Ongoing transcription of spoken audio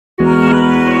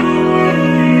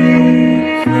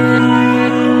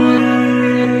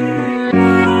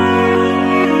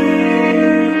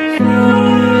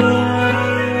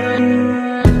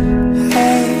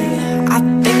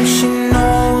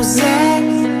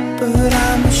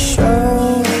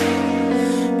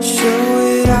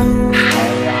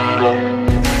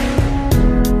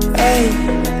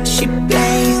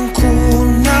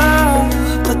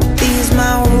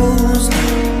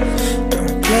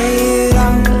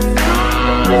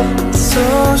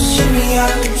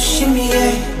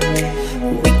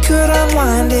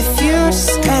if you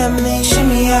just let me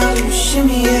shimmy out,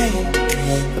 shimmy yeah.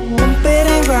 Bump it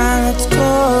and grind, let's go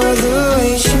the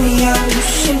way. Shimmy out,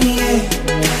 shimmy yeah.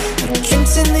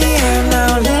 Drinks in the air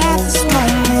now, let this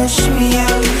moment shimmy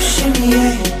out, shimmy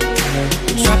yeah.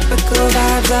 Tropical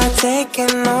vibes are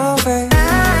taking over.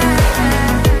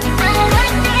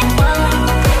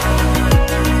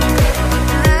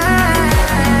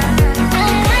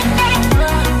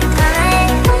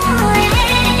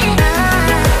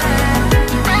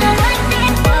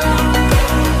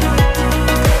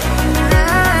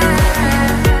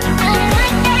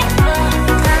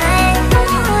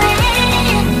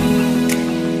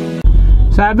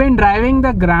 So I've been driving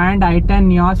the Grand i10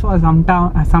 NIOS for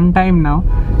some time now,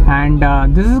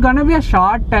 and this is gonna be a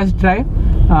short test drive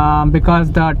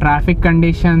because the traffic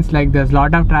conditions, like there's a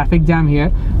lot of traffic jam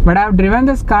here, but I've driven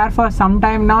this car for some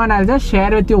time now and I'll just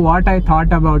share with you what I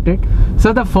thought about it.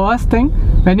 So the first thing,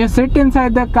 when you sit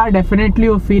inside the car, definitely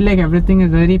you feel like everything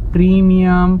is very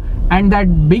premium and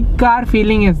that big car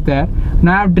feeling is there.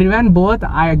 Now I've driven both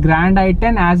Grand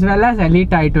i10 as well as Elite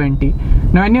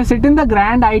i20. Now when you sit in the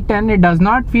Grand i10, it does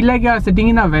not feel like you are sitting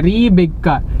in a very big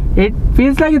car. It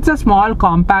feels like it's a small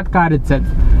compact car itself.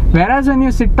 Whereas when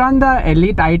you sit on the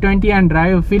Elite i20 and drive,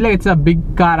 you feel like it's a big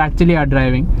car actually you're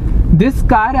driving. This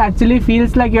car actually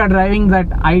feels like you're driving that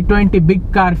i20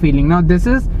 big car feeling. Now this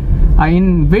is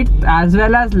in width as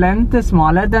well as length is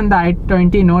smaller than the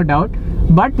i20, no doubt.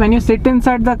 But when you sit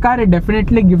inside the car, it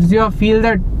definitely gives you a feel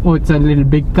that, oh, it's a little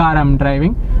big car I'm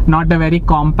driving, not a very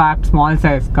compact small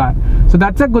size car. So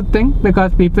that's a good thing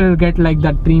because people get like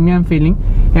that premium feeling.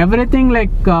 Everything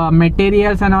like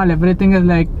materials and all, everything is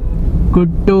like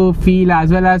good to feel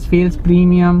as well as feels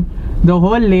premium. The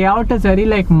whole layout is very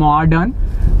like modern.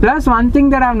 Plus one thing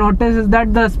that I've noticed is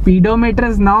that the speedometer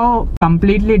is now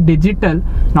completely digital.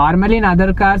 Normally in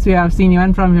other cars we have seen,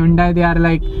 even from Hyundai, they are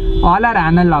like all are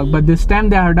analog, but this time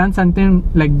they have done something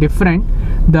like different.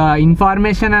 The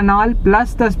information and all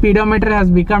plus the speedometer has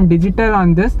become digital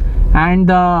on this, and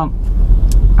the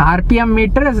RPM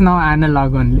meter is now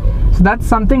analog only. So that's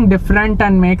something different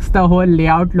and makes the whole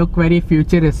layout look very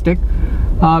futuristic.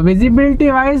 Visibility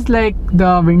wise, like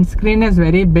the windscreen is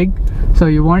very big, so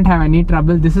you won't have any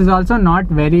trouble. This is also not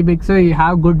very big, so you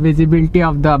have good visibility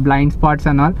of the blind spots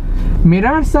and all.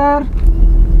 Mirrors are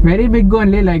very big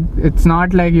only, like it's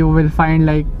not like you will find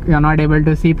like you're not able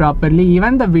to see properly.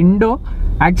 Even the window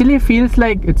actually feels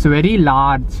like it's very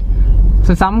large.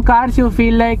 So some cars you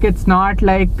feel like it's not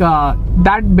like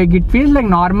that big, it feels like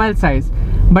normal size,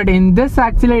 but in this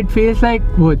actually it feels like,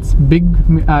 oh, it's big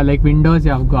like windows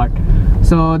you have got.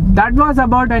 So that was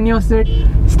about when you sit.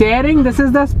 Steering, this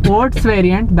is the sports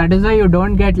variant, that is why you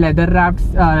don't get leather wrapped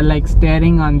like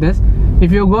steering on this.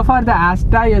 If you go for the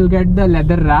Asha, you'll get the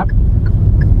leather wrap.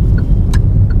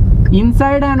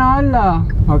 Inside and all,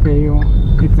 okay,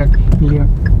 it's a clear.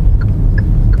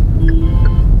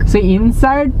 So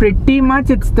inside pretty much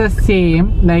it's the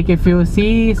same. Like if you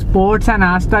see Sportz and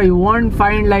Asha, you won't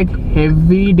find like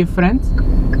heavy difference.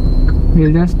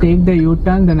 We'll just take the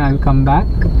U-turn, then I'll come back.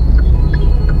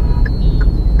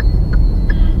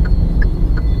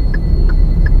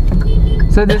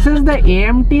 So this is the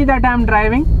AMT that I'm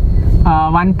driving,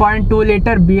 1.2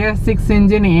 liter BS6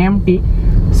 engine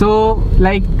AMT. So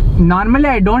like normally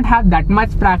I don't have that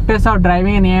much practice of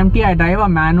driving an AMT. I drive a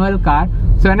manual car.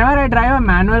 So whenever I drive a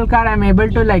manual car, I'm able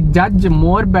to like judge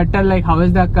more better like how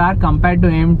is the car compared to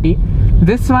AMT.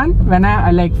 This one, when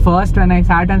I when I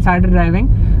sat and started driving,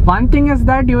 one thing is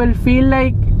that you will feel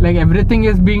like everything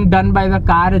is being done by the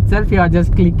car itself. You are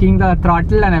just clicking the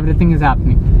throttle and everything is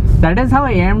happening. That is how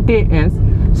AMT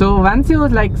is. So once you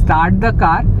like start the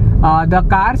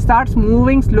car starts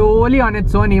moving slowly on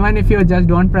its own, even if you just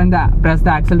don't press the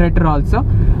accelerator also.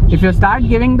 If you start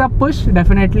giving the push,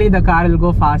 definitely the car will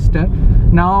go faster.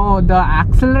 Now the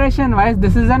acceleration wise,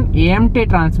 this is an AMT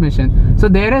transmission, so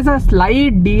there is a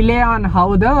slight delay on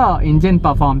how the engine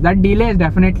performs. That delay is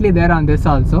definitely there on this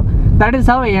also. That is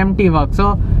how AMT works.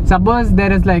 So suppose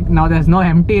there is like, now there's no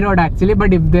empty road actually,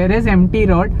 but if there is empty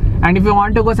road and if you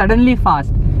want to go suddenly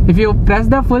fast, if you press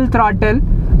the full throttle,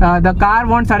 the car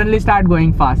won't suddenly start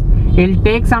going fast. It'll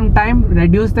take some time,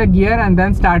 reduce the gear and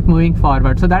then start moving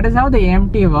forward. So that is how the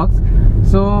AMT works.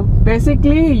 So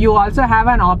basically you also have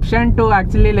an option to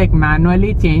actually like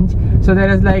manually change. So there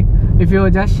is like, if you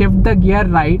just shift the gear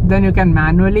right, then you can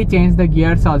manually change the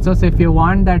gears also. So if you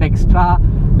want that extra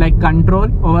like control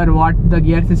over what the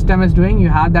gear system is doing, you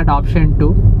have that option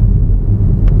too.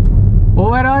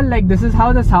 Overall, like this is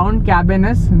how the sound cabin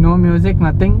is. No music,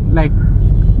 nothing, like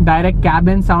direct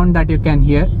cabin sound that you can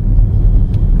hear.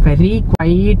 Very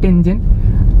quiet engine.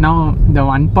 Now the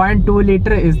 1.2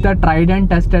 liter is the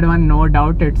Trident tested one, no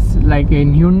doubt. It's like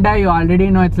in Hyundai, you already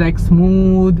know it's like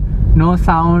smooth, no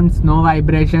sounds, no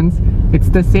vibrations. It's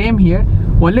the same here.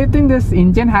 Only thing, this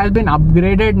engine has been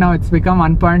upgraded now. It's become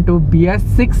 1.2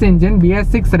 BS6 engine,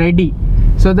 BS6 ready.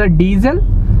 So the diesel,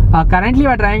 currently we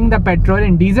are driving the petrol.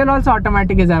 In diesel also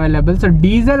automatic is available. So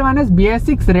diesel one is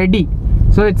BS6 ready.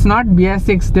 So it's not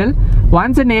BS6 still.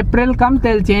 Once in April comes,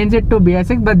 they'll change it to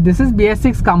BS6, but this is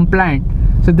BS6 compliant.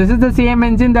 So this is the same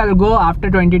engine that will go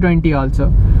after 2020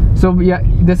 also. So yeah,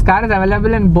 this car is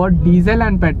available in both diesel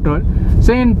and petrol.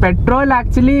 So in petrol,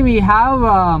 actually we have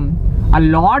a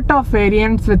lot of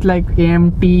variants with like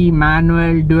AMT,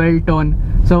 manual, dual tone.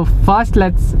 So first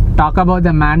let's talk about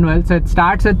the manual. So it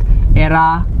starts with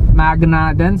Era,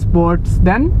 Magna, then Sportz,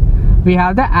 then we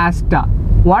have the Asha.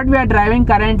 What we are driving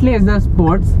currently is the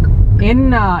Sportz.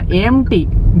 In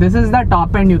AMT, this is the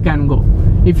top end you can go.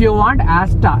 If you want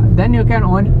Asha, then you can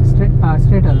own straight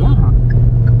alva.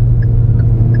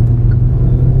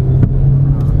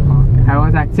 I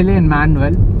was actually in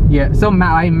manual. Yeah, so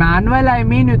by manual I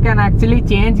mean you can actually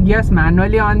change gears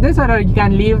manually on this, or you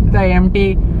can leave the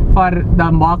AMT for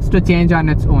the box to change on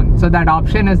its own. So that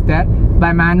option is there.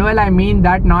 By manual I mean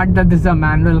that, not that this is a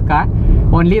manual car,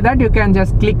 only that you can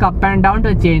just click up and down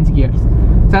to change gears.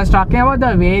 So I was talking about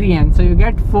the variants. So you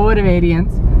get 4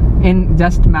 variants in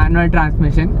just manual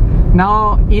transmission.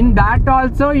 Now in that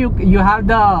also you have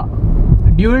the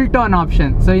dual tone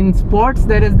option. So in Sportz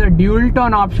there is the dual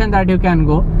tone option that you can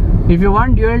go. If you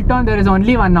want dual tone, there is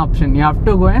only one option. You have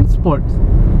to go in Sportz.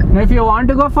 Now if you want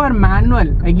to go for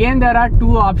manual, again there are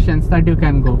 2 options that you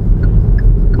can go.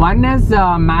 One is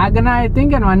Magna I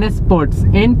think, and one is Sportz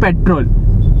in petrol.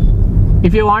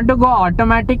 If you want to go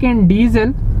automatic in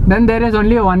diesel, then there is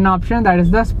only one option, that is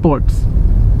the Sportz.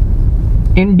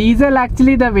 In diesel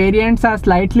actually the variants are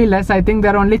slightly less. I think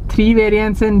there are only 3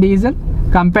 variants in diesel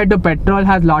compared to petrol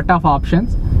has lot of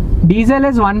options. Diesel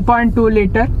is 1.2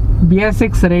 liter,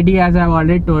 BS6 ready as I have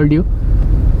already told you.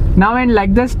 Now in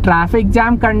like this traffic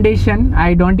jam condition,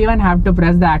 I don't even have to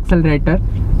press the accelerator.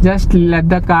 Just let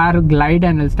the car glide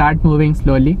and it'll start moving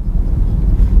slowly.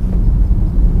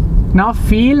 Now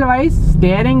feel wise,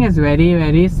 steering is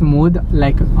very smooth,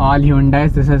 like all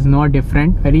Hyundais. This is no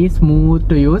different, very smooth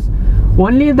to use.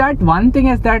 Only that one thing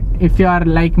is that if you are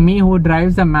like me who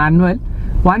drives a manual,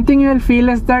 one thing you will feel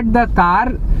is that the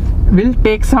car will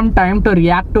take some time to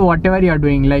react to whatever you are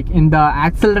doing, like in the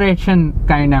acceleration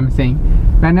kind I'm saying.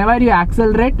 Whenever you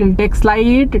accelerate, it will take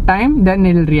slight time, then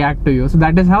it will react to you. So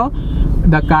that is how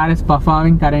the car is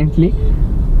performing currently.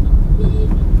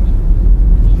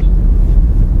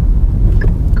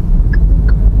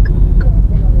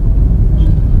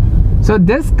 So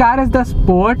this car is the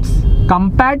Sportz.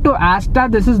 Compared to Asha,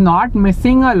 this is not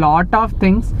missing a lot of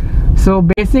things. So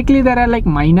basically there are like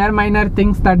minor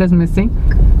things that is missing.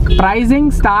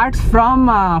 Pricing starts from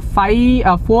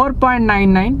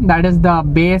 4.99, that is the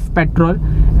base petrol,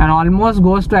 and almost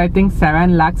goes to I think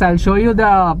 7 lakhs. I'll show you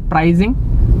the pricing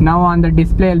now on the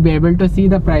display. I'll be able to see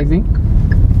the pricing.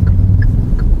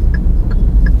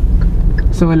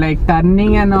 So like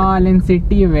turning and all in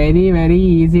city, very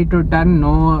easy to turn.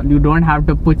 No, you don't have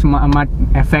to put much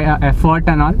effort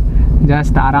and all.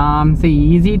 Just aram se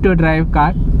easy to drive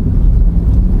car.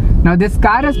 Now this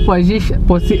car is positioned.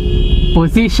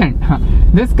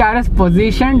 This car is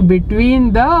positioned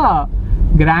between the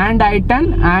Grand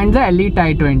i10 and the Elite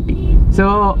i20.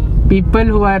 So people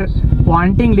who are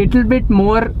wanting little bit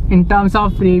more in terms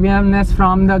of premiumness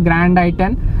from the Grand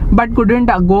i10 but couldn't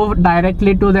go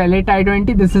directly to the Elite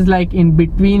i20, this is like in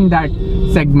between that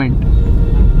segment.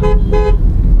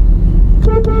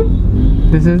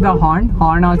 This is the horn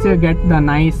also you get the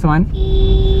nice one,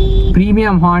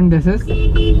 premium horn this is.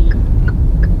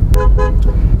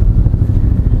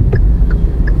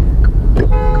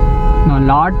 Now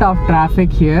lot of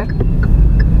traffic here.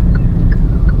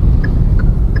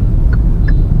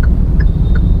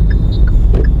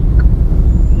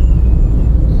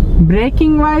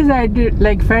 Braking wise, I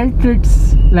felt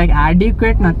it's like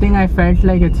adequate. Nothing I felt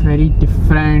like it's very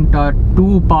different or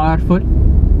too powerful.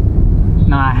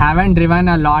 Now I haven't driven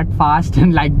a lot fast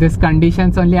in like this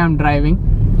conditions only I'm driving,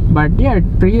 but yeah,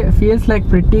 it feels like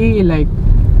pretty, like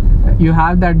you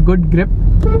have that good grip.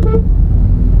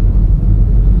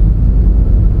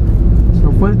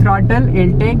 So full throttle,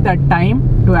 it'll take that time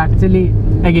to actually,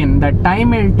 again that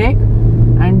time it'll take,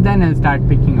 and then it'll start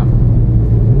picking up.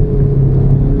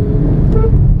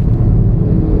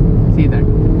 See that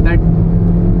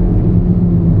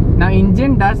now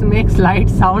engine does make slight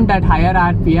sound at higher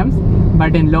RPMs,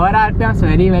 but in lower RPMs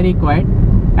very quiet.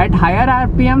 At higher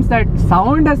RPMs that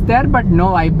sound is there but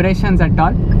no vibrations at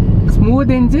all. smooth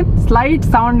engine, slight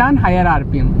sound on higher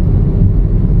RPM.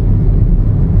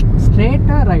 Straight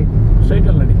or right? Straight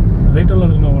already. Right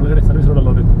already ನಾವು ಒಳಗಡೆ service road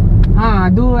ಅಲ್ಲಿ ಹೋಗಬೇಕು.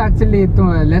 ಅದು actually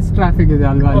less traffic ಇದೆ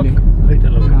ಅಲ್ವಾ ಅಲ್ಲಿ. Right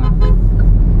ಅಲ್ಲಿ.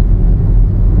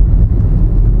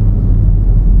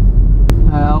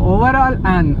 Overall,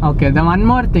 and okay, the one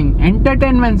more thing,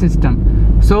 entertainment system.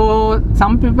 So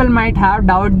some people might have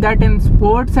doubt that in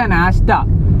Sportz and Asha,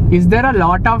 is there a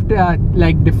lot of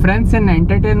like difference in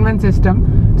entertainment system?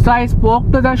 So I spoke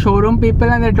to the showroom people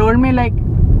and they told me like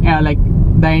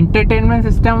the entertainment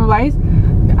system wise,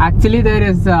 actually there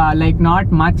is like not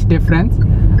much difference.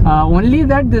 Only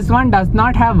that this one does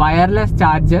not have wireless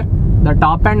charger. The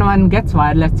top end one gets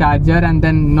wireless charger and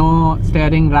then no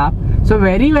steering wrap. So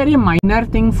very minor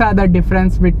things are the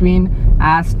difference between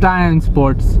Asha and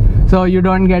Sportz. So you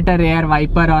don't get a rear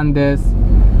wiper on this,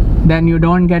 then you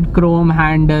don't get chrome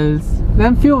handles,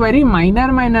 then few very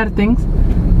minor things.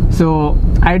 So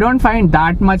I don't find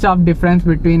that much of difference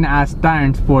between Asha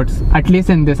and Sportz, at least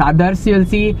in this. Others you'll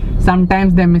see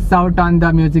sometimes they miss out on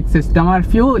the music system or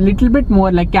few little bit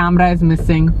more, like camera is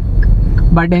missing,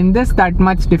 but in this that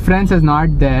much difference is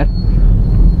not there.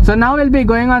 So now we'll be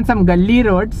going on some gully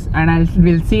roads and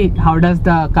we'll see how does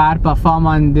the car perform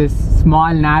on this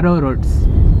small narrow roads.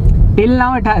 Till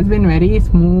now it has been very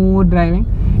smooth driving.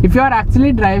 If you are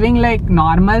actually driving like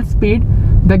normal speed,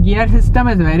 the gear system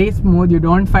is very smooth. You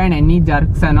don't find any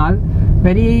jerks and all.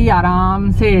 Very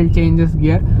aram se it'll changes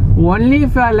gear. Only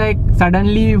if you are like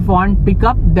suddenly you want pick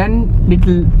up, then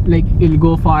it'll like it'll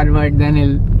go forward, then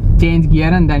it'll change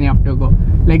gear and then you have to go.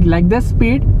 Like this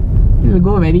speed, it will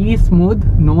go very smooth,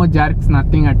 no jerks,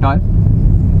 nothing at all.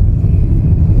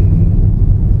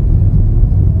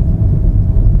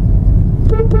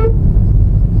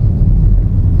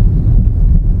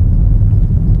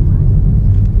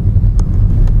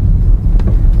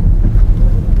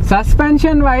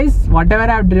 Suspension wise, whatever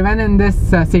I've driven in this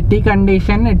city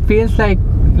condition, it feels like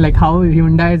how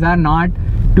Hyundais are, not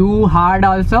too hard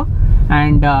also,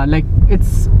 and like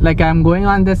it's like I'm going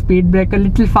on the speed brake a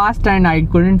little fast and I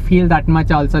couldn't feel that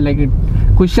much also. Like it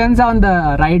cushions on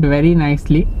the ride very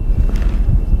nicely.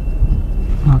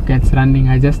 Okay, it's running.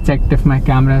 I just checked if my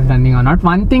camera is running or not.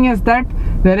 One thing is that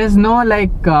there is no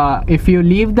like if you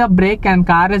leave the brake and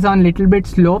car is on little bit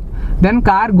slope, then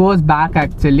car goes back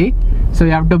actually. So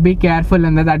you have to be careful,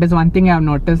 and that is one thing I have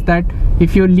noticed, that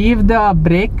if you leave the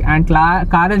brake and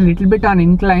car is little bit on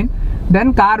incline,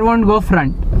 then car won't go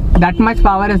front. That much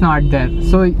power is not there.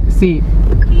 So see,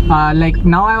 like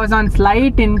now I was on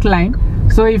slight incline,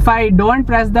 so if I don't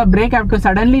press the brake, I have to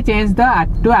suddenly change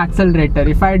to accelerator.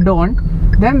 If I don't,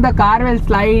 then the car will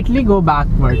slightly go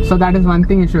backward. So that is one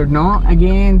thing you should know.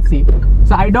 Again, see,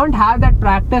 so I don't have that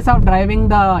practice of driving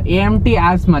the AMT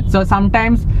as much, so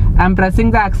sometimes I'm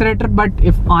pressing the accelerator, but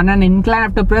if on an incline I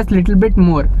have to press little bit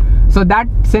more. So that,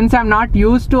 since I'm not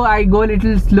used to, I go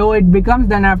little slow, it becomes,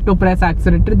 then I have to press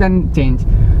accelerator, then change.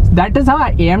 That is how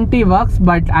AMT works,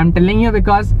 but I'm telling you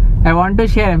because I want to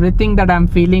share everything that I'm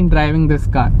feeling driving this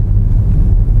car.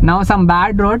 Now some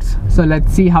bad roads, so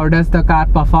let's see how does the car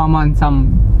perform on some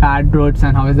bad roads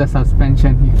and how is the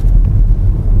suspension here.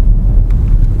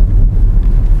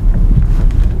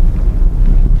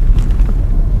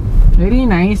 Very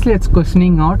nicely it's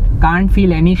cushioning out, can't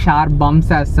feel any sharp bumps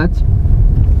as such.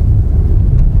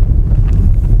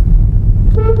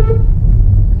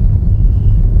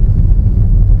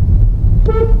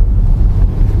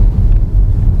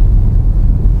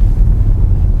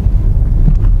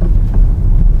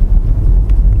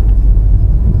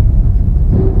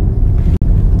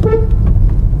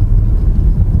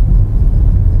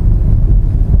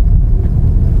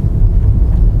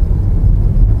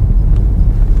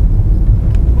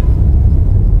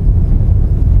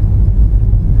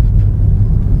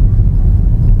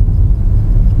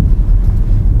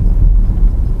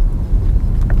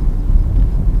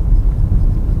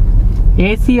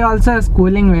 AC also is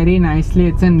cooling very nicely.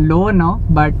 It's in low now,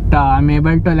 but I'm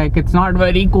able to, like, it's not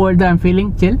very cold, I'm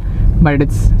feeling chill, but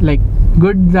it's like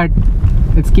good that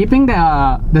it's keeping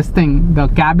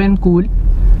the cabin cool.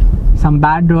 Some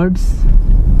bad roads,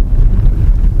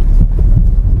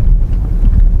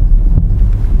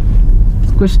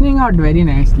 it's cushioning out very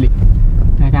nicely.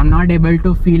 Like I'm not able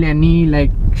to feel any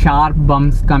like sharp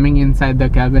bumps coming inside the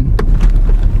cabin.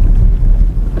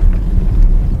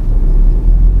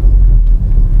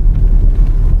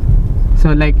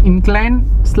 So like incline,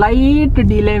 slight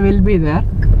delay will be there.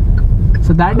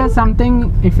 So that is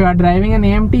something, if you are driving an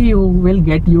AMT, you will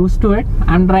get used to it.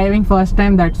 I'm driving first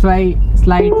time, that's why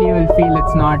slightly you will feel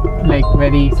it's not like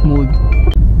very smooth.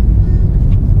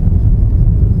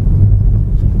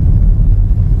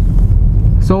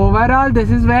 So overall,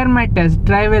 this is where my test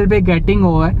drive will be getting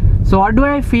over. So what do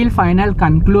I feel? Final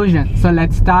conclusion. So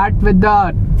let's start with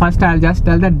the first. I'll just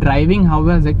tell the driving. How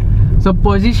was it? So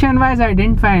position wise, I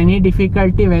didn't find any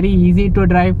difficulty. Very easy to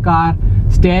drive car.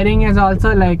 Steering is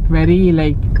also like very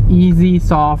like easy,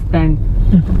 soft and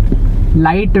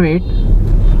lightweight.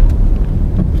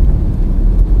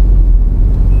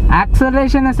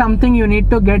 Acceleration is something you need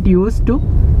to get used to.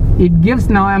 It gives,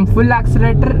 now I'm full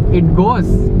accelerator, it goes,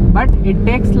 but it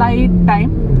takes slight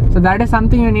time. So that is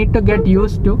something you need to get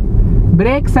used to.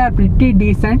 Brakes are pretty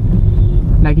decent,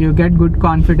 like you get good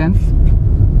confidence.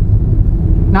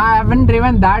 Now I haven't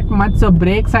driven that much, so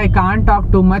brakes I can't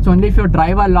talk too much. Only if you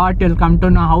drive a lot you'll come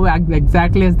to know how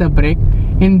exactly is the brake.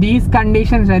 In these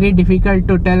conditions, very difficult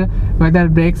to tell whether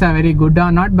brakes are very good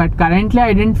or not, but currently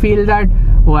I didn't feel that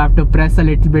I have to press a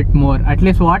little bit more. At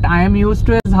least what I am used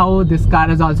to is how this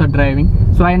car is also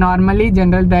driving. So I normally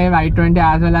general drive i20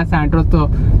 as well as Santro,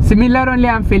 so similar only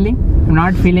I'm feeling. I'm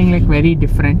not feeling like very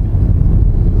different.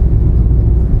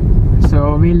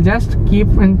 So we'll just keep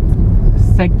in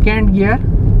second gear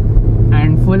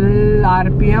and full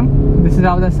RPM. This is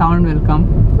how the sound will come.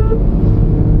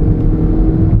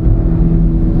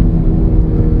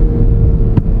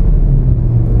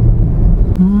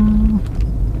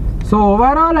 So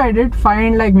overall, I did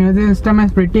find like music system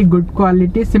is pretty good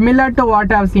quality, similar to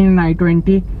what I've seen in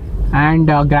i20 and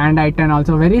Grand i10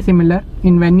 also, very similar.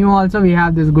 In Venue also we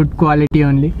have this good quality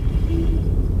only.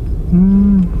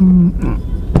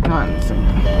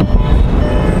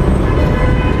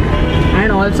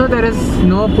 And also there is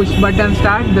no push button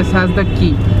start, this has the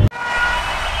key.